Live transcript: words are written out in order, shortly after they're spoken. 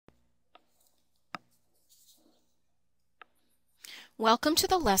Welcome to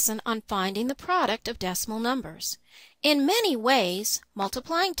the lesson on finding the product of decimal numbers. In many ways,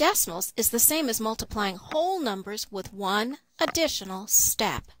 multiplying decimals is the same as multiplying whole numbers with one additional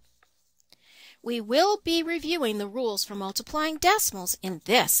step. We will be reviewing the rules for multiplying decimals in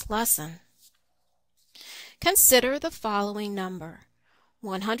this lesson. Consider the following number: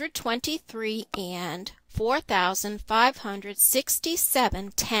 123 and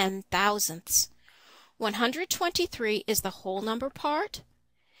 4,567 ten-thousandths. 123 is the whole number part,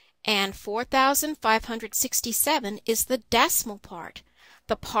 and 4,567 is the decimal part,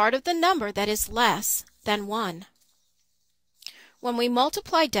 the part of the number that is less than 1. When we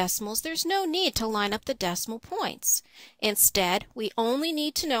multiply decimals, there's no need to line up the decimal points. Instead, we only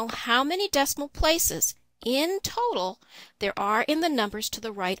need to know how many decimal places in total there are in the numbers to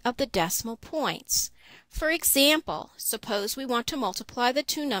the right of the decimal points. For example, suppose we want to multiply the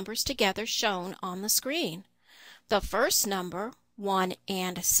two numbers together shown on the screen. The first number, 1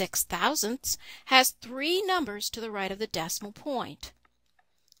 and 6,000ths, has 3 numbers to the right of the decimal point.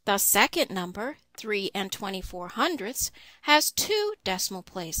 The second number, 3 and 2400ths, has 2 decimal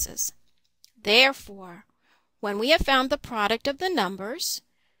places. Therefore, when we have found the product of the numbers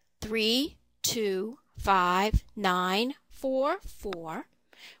 3, 2, 5, 9, 4, 4,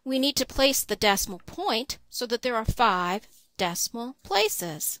 we need to place the decimal point so that there are 5 decimal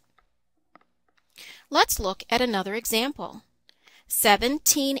places. Let's look at another example.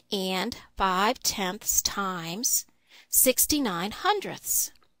 17 and 5/10ths times 69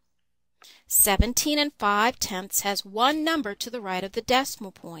 hundredths. 17 and 5/10ths has 1 number to the right of the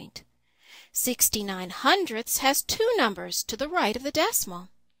decimal point. 69 hundredths has 2 numbers to the right of the decimal.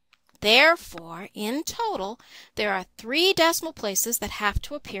 Therefore, in total, there are 3 decimal places that have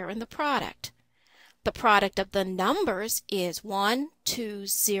to appear in the product. The product of the numbers is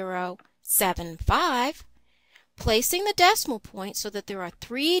 12075. Placing the decimal point so that there are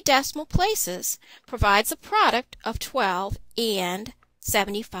 3 decimal places provides a product of 12 and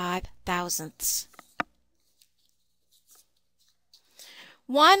 75 thousandths.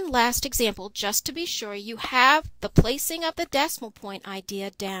 One last example, just to be sure you have the placing of the decimal point idea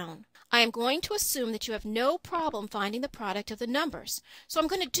down. I am going to assume that you have no problem finding the product of the numbers, so I'm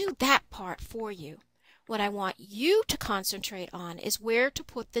going to do that part for you. What I want you to concentrate on is where to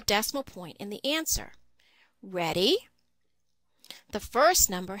put the decimal point in the answer. Ready? The first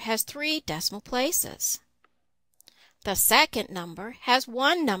number has 3 decimal places. The second number has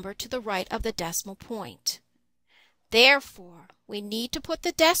 1 number to the right of the decimal point. Therefore, we need to put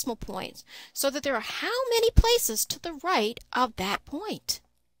the decimal point so that there are how many places to the right of that point?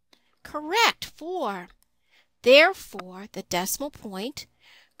 Correct, 4. Therefore, the decimal point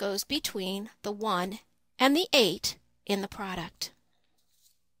goes between the 1 and the 8 in the product.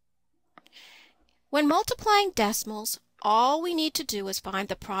 When multiplying decimals, all we need to do is find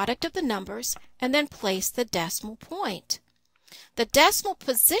the product of the numbers and then place the decimal point. The decimal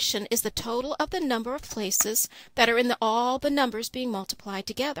position is the total of the number of places that are in all the numbers being multiplied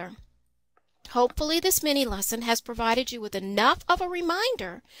together. Hopefully this mini lesson has provided you with enough of a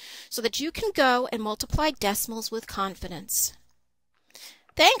reminder so that you can go and multiply decimals with confidence.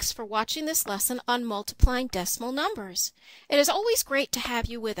 Thanks for watching this lesson on multiplying decimal numbers. It is always great to have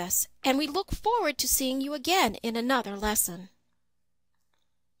you with us, and we look forward to seeing you again in another lesson.